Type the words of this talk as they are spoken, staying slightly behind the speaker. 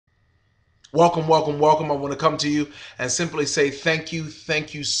Welcome, welcome, welcome. I want to come to you and simply say thank you.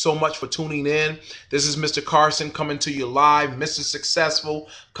 Thank you so much for tuning in. This is Mr. Carson coming to you live, Mr. Successful,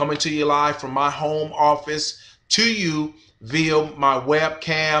 coming to you live from my home office to you via my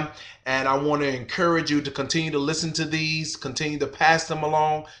webcam. And I want to encourage you to continue to listen to these, continue to pass them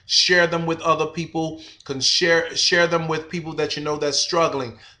along, share them with other people, can share them with people that you know that's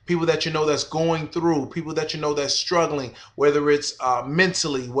struggling, people that you know that's going through, people that you know that's struggling, whether it's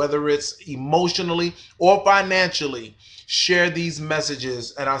mentally, whether it's emotionally or financially. Share these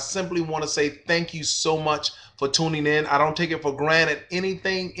messages. And I simply want to say thank you so much for tuning in. I don't take it for granted.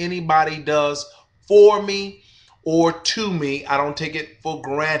 Anything anybody does for me or to me, I don't take it for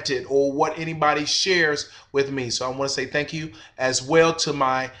granted, or what anybody shares with me. So I want to say thank you as well to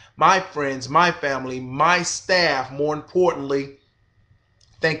my friends, my family, my staff. More importantly,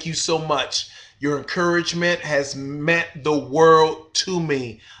 thank you so much. Your encouragement has meant the world to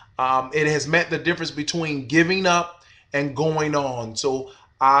me. It has meant the difference between giving up and going on. So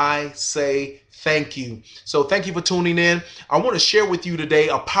I say thank you. So thank you for tuning in. I want to share with you today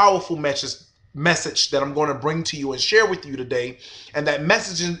a powerful message that I'm going to bring to you and share with you today. And that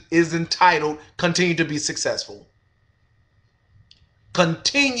message is entitled, Continue to be Successful.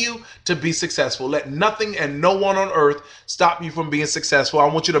 Continue to be successful. Let nothing and no one on earth stop you from being successful. I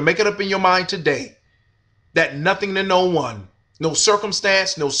want you to make it up in your mind today that nothing and no one, no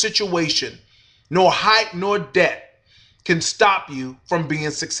circumstance, no situation, nor height, nor depth can stop you from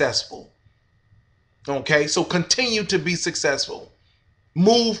being successful. Okay, so continue to be successful.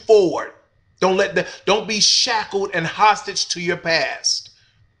 Move forward. Don't be shackled and hostage to your past.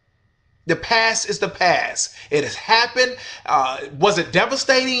 The past is the past. It has happened. Was it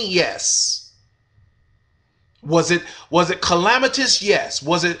devastating? Yes. Was it calamitous? Yes.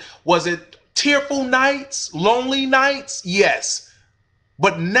 Was it tearful nights, lonely nights? Yes.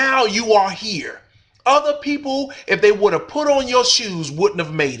 But now you are here. Other people, if they would have put on your shoes, wouldn't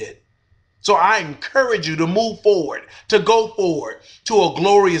have made it. So I encourage you to move forward, to go forward to a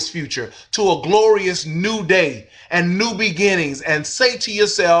glorious future, to a glorious new day and new beginnings, and say to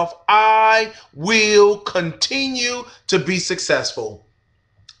yourself, I will continue to be successful.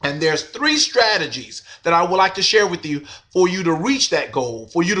 And there's 3 strategies that I would like to share with you for you to reach that goal,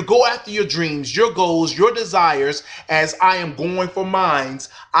 for you to go after your dreams, your goals, your desires, as I am going for mine.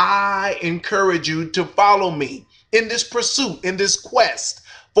 I encourage you to follow me in this pursuit, in this quest,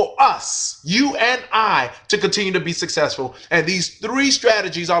 for us, you and I, to continue to be successful. And these 3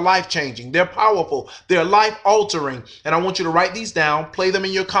 strategies are life-changing. They're powerful. They're life-altering. And I want you to write these down. Play them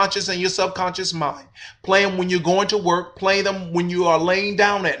in your conscious and your subconscious mind. Play them when you're going to work. Play them when you are laying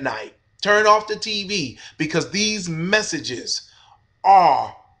down at night. Turn off the TV, because these messages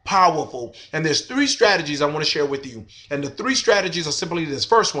are powerful. And there's 3 strategies I want to share with you. And the 3 strategies are simply this.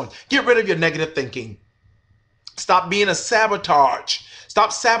 First one, get rid of your negative thinking. Stop being a sabotage.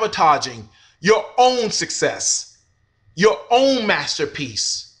 Stop sabotaging your own success, your own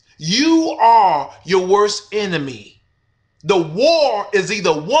masterpiece. You are your worst enemy. The war is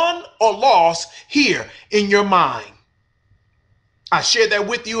either won or lost here in your mind. I shared that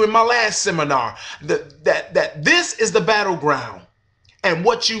with you in my last seminar, that this is the battleground, and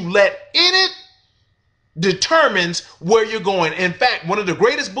what you let in it determines where you're going. In fact, one of the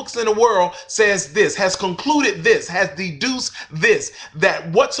greatest books in the world says this, has concluded this, has deduced this, that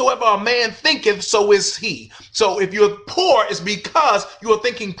whatsoever a man thinketh, so is he. So if you're poor, it's because you are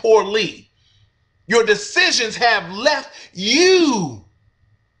thinking poorly. Your decisions have left you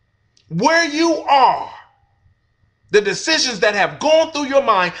where you are. The decisions that have gone through your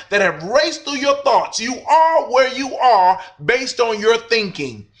mind, that have raced through your thoughts, you are where you are based on your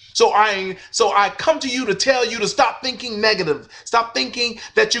thinking. So I come to you to tell you to stop thinking negative. Stop thinking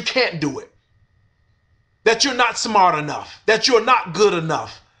that you can't do it, that you're not smart enough, that you're not good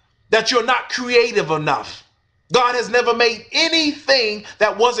enough, that you're not creative enough. God has never made anything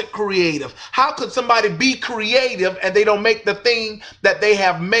that wasn't creative. How could somebody be creative and they don't make the thing that they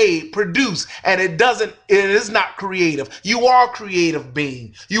have made, produce, and it is not creative? You are a creative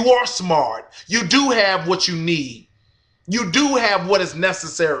being. You are smart. You do have what you need. You do have what is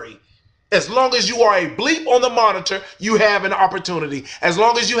necessary. As long as you are a bleep on the monitor, you have an opportunity. As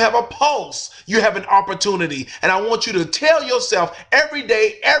long as you have a pulse, you have an opportunity. And I want you to tell yourself every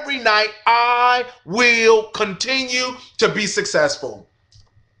day, every night, I will continue to be successful.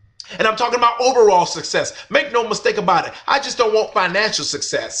 And I'm talking about overall success. Make no mistake about it. I just don't want financial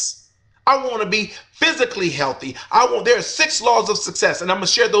success. I want to be physically healthy. There are 6 laws of success, and I'm going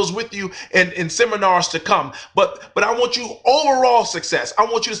to share those with you in seminars to come. But I want you overall success. I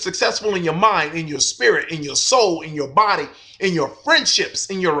want you to be successful in your mind, in your spirit, in your soul, in your body, in your friendships,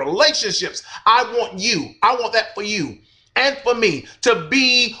 in your relationships. I want that for you and for me to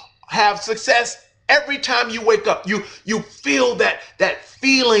have success every time you wake up. You feel that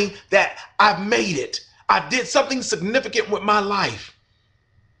feeling that I've made it. I did something significant with my life.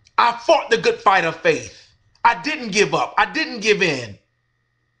 I fought the good fight of faith. I didn't give up. I didn't give in.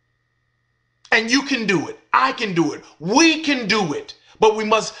 And you can do it. I can do it. We can do it. But we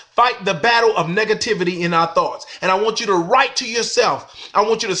must fight the battle of negativity in our thoughts. And I want you to write to yourself. I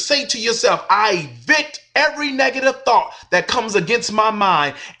want you to say to yourself, I evict every negative thought that comes against my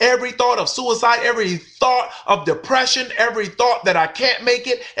mind. Every thought of suicide, every thought of depression, every thought that I can't make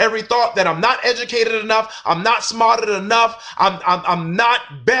it, every thought that I'm not educated enough, I'm not smarter enough, I'm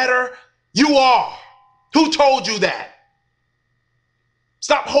not better. You are. Who told you that?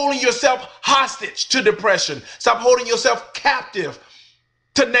 Stop holding yourself hostage to depression. Stop holding yourself captive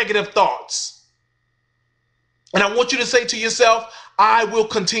to negative thoughts. And I want you to say to yourself, I will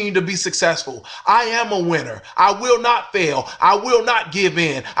continue to be successful. I am a winner. I will not fail. I will not give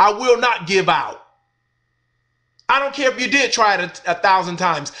in. I will not give out. I don't care if you did try it 1,000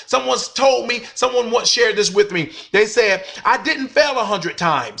 times. Someone once shared this with me. They said, I didn't fail 100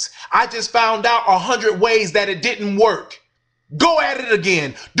 times. I just found out 100 ways that it didn't work. Go at it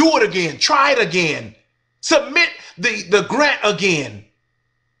again. Do it again. Try it again. Submit the grant again.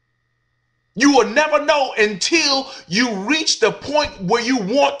 You will never know until you reach the point where you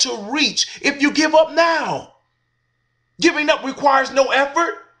want to reach if you give up now. Giving up requires no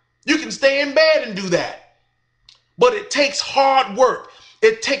effort. You can stay in bed and do that. But it takes hard work.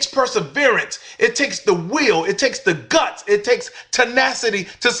 It takes perseverance. It takes the will. It takes the guts. It takes tenacity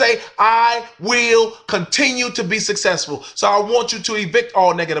to say, I will continue to be successful. So I want you to evict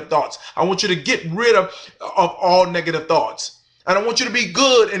all negative thoughts. I want you to get rid of all negative thoughts. And I want you to be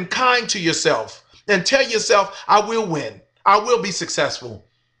good and kind to yourself and tell yourself, I will win. I will be successful.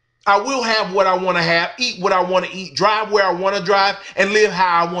 I will have what I want to have, eat what I want to eat, drive where I want to drive, and live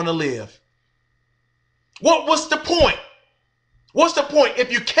how I want to live. What's the point? What's the point?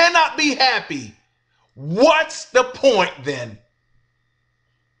 If you cannot be happy, what's the point then?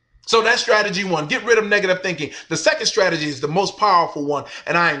 So that's strategy 1. Get rid of negative thinking. The second strategy is the most powerful one.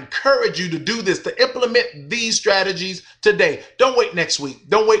 And I encourage you to do this, to implement these strategies today. Don't wait next week.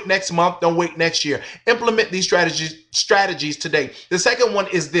 Don't wait next month. Don't wait next year. Implement these strategies today. The second one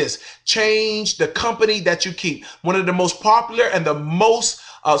is this: change the company that you keep. One of the most popular and the most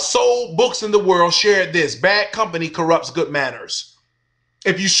sold books in the world shared this: Bad company corrupts good manners.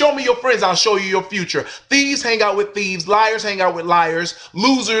 If you show me your friends, I'll show you your future. Thieves hang out with thieves. Liars hang out with liars.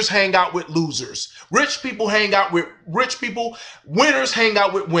 Losers hang out with losers. Rich people hang out with rich people. Winners hang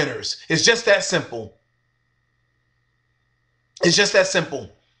out with winners. It's just that simple. It's just that simple.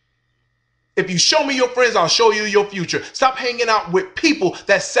 If you show me your friends, I'll show you your future. Stop hanging out with people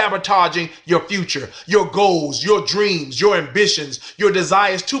that's sabotaging your future, your goals, your dreams, your ambitions, your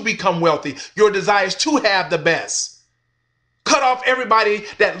desires to become wealthy, your desires to have the best. Cut off everybody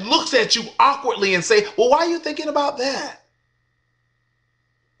that looks at you awkwardly and say, well, why are you thinking about that?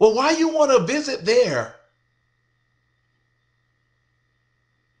 Well, why you want to visit there?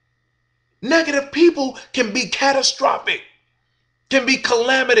 Negative people can be catastrophic, can be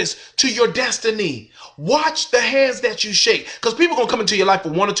calamitous to your destiny. Watch the hands that you shake, because people are going to come into your life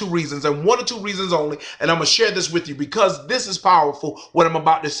for 1 or 2 reasons, and 1 or 2 reasons only. And I'm going to share this with you because this is powerful, what I'm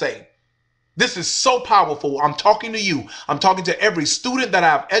about to say. This is so powerful. I'm talking to you. I'm talking to every student that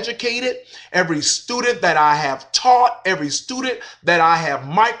I've educated, every student that I have taught, every student that I have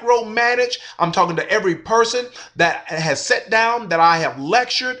micromanaged. I'm talking to every person that has sat down, that I have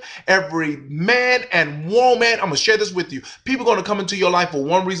lectured, every man and woman. I'm going to share this with you. People are going to come into your life for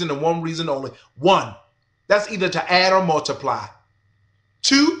 1 reason and 1 reason only. 1, that's either to add or multiply.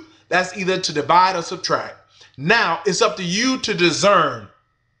 2, that's either to divide or subtract. Now, it's up to you to discern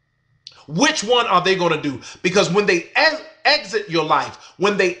which one are they going to do? Because when they exit your life,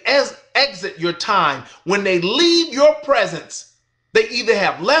 when they exit your time, when they leave your presence, they either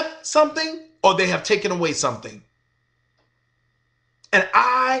have left something or they have taken away something. And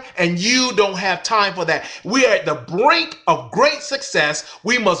I and you don't have time for that. We are at the brink of great success.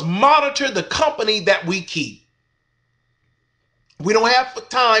 We must monitor the company that we keep. We don't have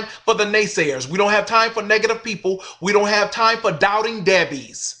time for the naysayers. We don't have time for negative people. We don't have time for doubting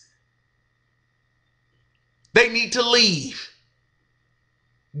Debbies. They need to leave.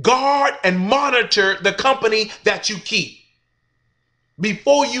 Guard and monitor the company that you keep.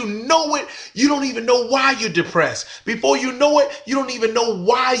 Before you know it, you don't even know why you're depressed. Before you know it, you don't even know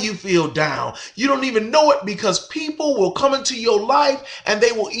why you feel down. You don't even know it because people will come into your life and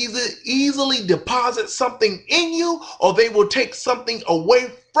they will either easily deposit something in you or they will take something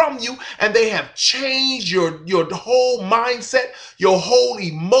away from you, and they have changed your whole mindset, your whole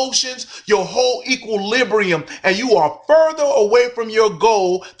emotions, your whole equilibrium, and you are further away from your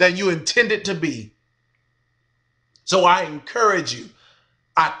goal than you intended to be. So I encourage you,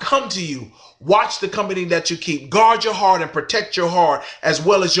 I come to you, watch the company that you keep. Guard your heart and protect your heart as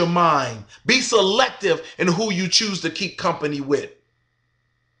well as your mind. Be selective in who you choose to keep company with.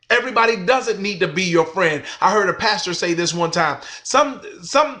 Everybody doesn't need to be your friend. I heard a pastor say this one time. Some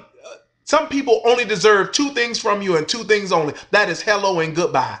people only deserve two things from you and two things only. That is hello and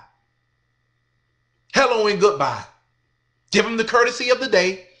goodbye. Hello and goodbye. Give them the courtesy of the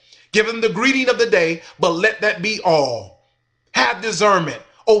day. Give them the greeting of the day, but let that be all. Have discernment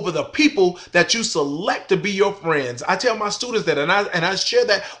over the people that you select to be your friends. I tell my students that, and I share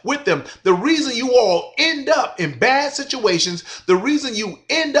that with them. The reason you all end up in bad situations, the reason you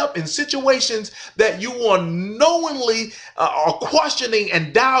end up in situations that you unknowingly are questioning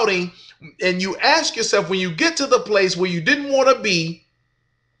and doubting, and you ask yourself when you get to the place where you didn't want to be,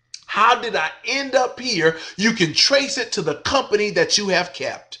 how did I end up here? You can trace it to the company that you have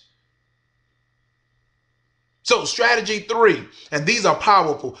kept. So strategy 3, and these are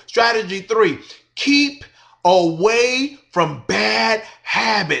powerful. Strategy 3, keep away from bad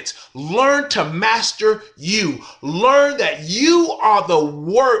habits. Learn to master you. Learn that you are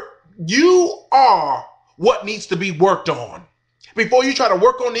what needs to be worked on. Before you try to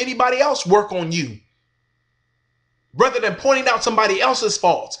work on anybody else, work on you. Rather than pointing out somebody else's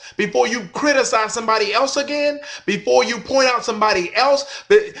faults, before you criticize somebody else again, before you point out somebody else,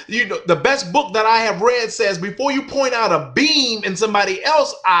 the best book that I have read says, before you point out a beam in somebody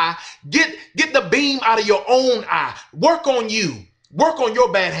else's eye, get the beam out of your own eye. Work on you. Work on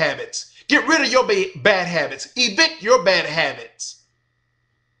your bad habits. Get rid of your bad habits. Evict your bad habits.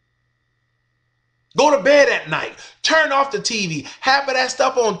 Go to bed at night. Turn off the TV. Half of that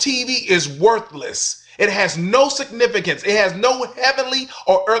stuff on TV is worthless. It has no significance. It has no heavenly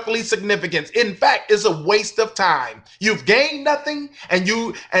or earthly significance. In fact, it's a waste of time. You've gained nothing,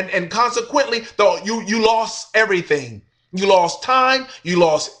 and consequently, you lost everything. You lost time, you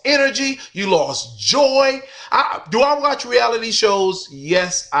lost energy, you lost joy. Do I watch reality shows?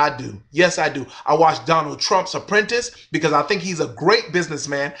 Yes, I do. Yes, I do. I watch Donald Trump's Apprentice because I think he's a great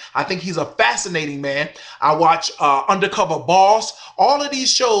businessman. I think he's a fascinating man. I watch Undercover Boss. All of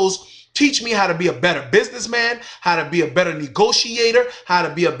these shows teach me how to be a better businessman, how to be a better negotiator, how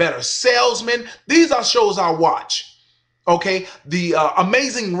to be a better salesman. These are shows I watch. Okay, the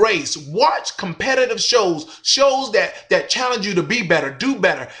Amazing Race. Watch competitive shows that challenge you to be better, do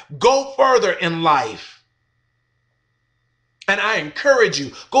better, go further in life. And I encourage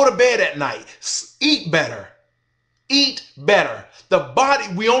you, go to bed at night, eat better, eat better. The body,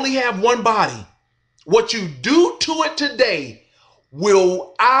 we only have one body. What you do to it today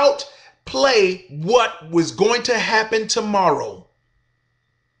will outplay what was going to happen tomorrow.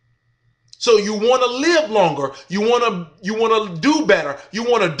 So you want to live longer. You want to do better. You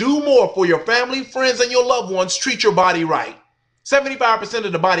want to do more for your family, friends, and your loved ones. Treat your body right. 75%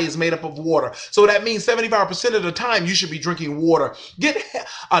 of the body is made up of water. So that means 75% of the time you should be drinking water. Get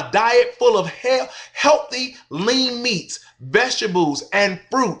a diet full of healthy, lean meats, vegetables, and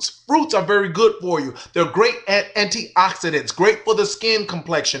fruits. Fruits are very good for you. They're great antioxidants, great for the skin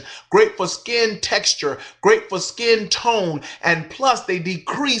complexion, great for skin texture, great for skin tone, and plus they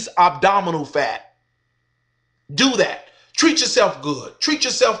decrease abdominal fat. Do that. Treat yourself good. Treat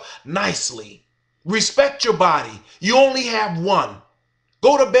yourself nicely. Respect your body. You only have one.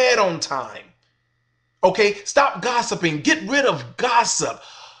 Go to bed on time. Okay? Stop gossiping. Get rid of gossip.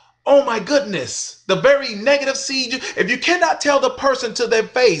 Oh my goodness. The very negative seed. If you cannot tell the person to their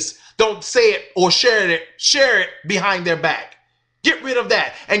face, don't say it or share it behind their back. Get rid of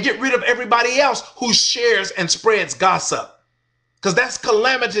that and get rid of everybody else who shares and spreads gossip. Because that's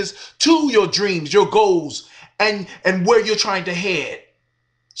calamitous to your dreams, your goals, and where you're trying to head.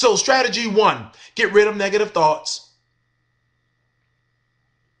 So strategy 1, get rid of negative thoughts.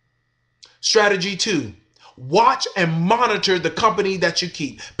 Strategy 2, watch and monitor the company that you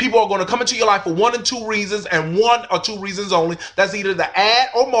keep. People are going to come into your life for 1 and 2 reasons, and 1 or 2 reasons only. That's either to add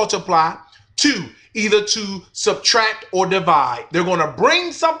or multiply. 2, either to subtract or divide. They're going to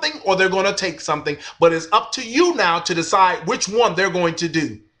bring something or they're going to take something, but it's up to you now to decide which one they're going to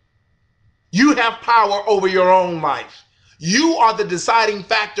do. You have power over your own life. You are the deciding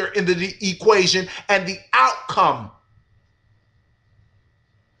factor in the equation and the outcome.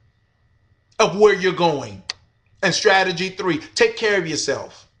 of where you're going. And strategy 3, take care of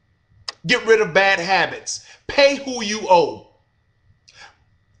yourself. Get rid of bad habits. Pay who you owe.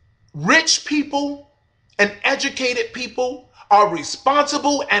 Rich people and educated people are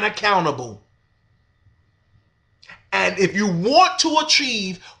responsible and accountable. And if you want to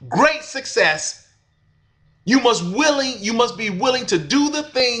achieve great success, you must be willing to do the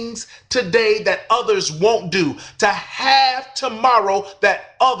things today that others won't do, to have tomorrow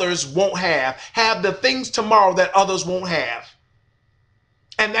that others won't have the things tomorrow that others won't have.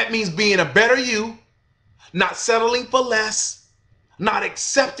 And that means being a better you, not settling for less, not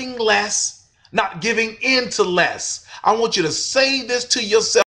accepting less, not giving in to less. I want you to say this to yourself.